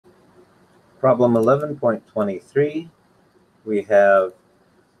Problem 11.23, we have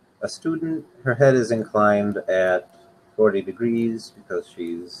a student, her head is inclined at 40 degrees because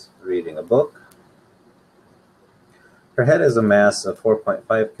she's reading a book. Her head has a mass of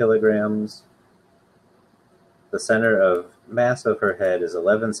 4.5 kilograms. The center of mass of her head is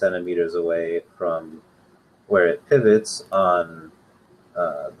 11 centimeters away from where it pivots on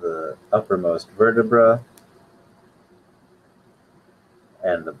the uppermost vertebra.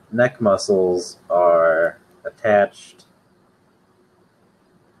 And the neck muscles are attached,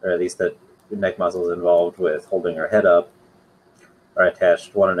 or at least the neck muscles involved with holding her head up are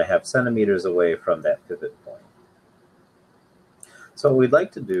attached 1.5 centimeters away from that pivot point. So what we'd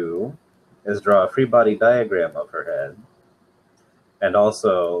like to do is draw a free body diagram of her head and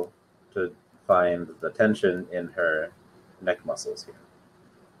also to find the tension in her neck muscles here.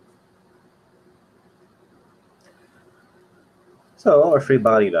 So our free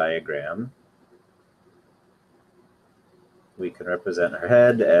body diagram, we can represent her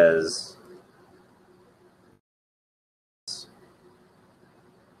head as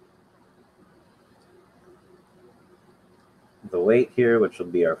the weight here, which will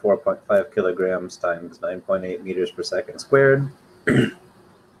be our 4.5 kilograms times 9.8 meters per second squared.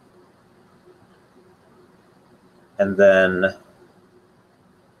 And then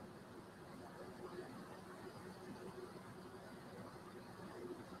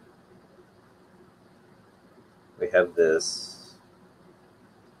we have this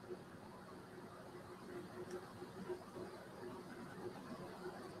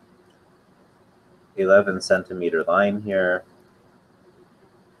 $11-centimeter line here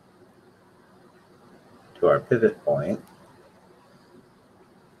to our pivot point.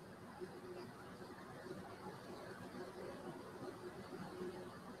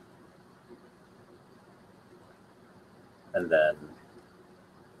 And then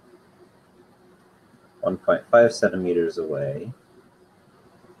 1.5 centimeters away,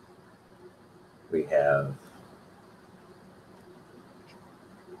 we have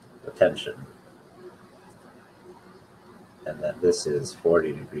the tension. And then this is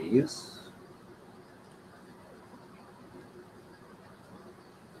 40 degrees.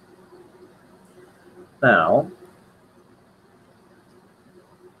 Now,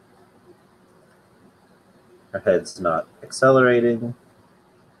 our head's not accelerating,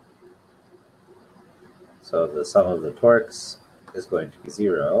 so the sum of the torques is going to be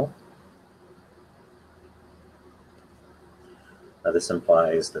 0. Now this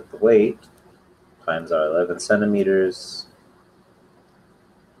implies that the weight times our 11 centimeters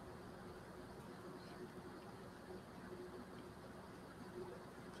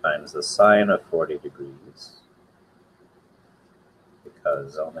times the sine of 40 degrees,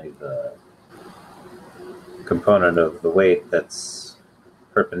 because only the component of the weight that's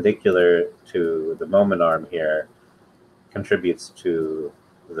perpendicular to the moment arm here contributes to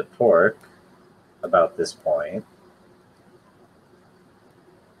the torque about this point.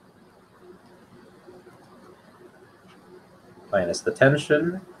 Minus the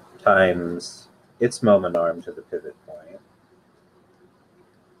tension times its moment arm to the pivot point.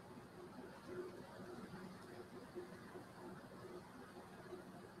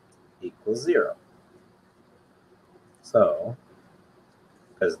 Equals 0. So,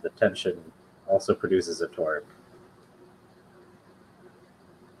 because the tension also produces a torque,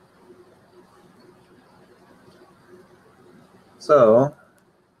 so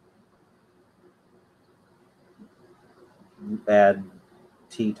add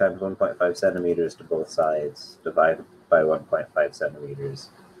t times 1.5 centimeters to both sides, divide by 1.5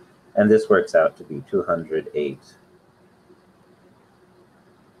 centimeters, and this works out to be 208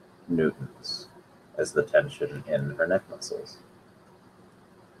 newtons as the tension in her neck muscles.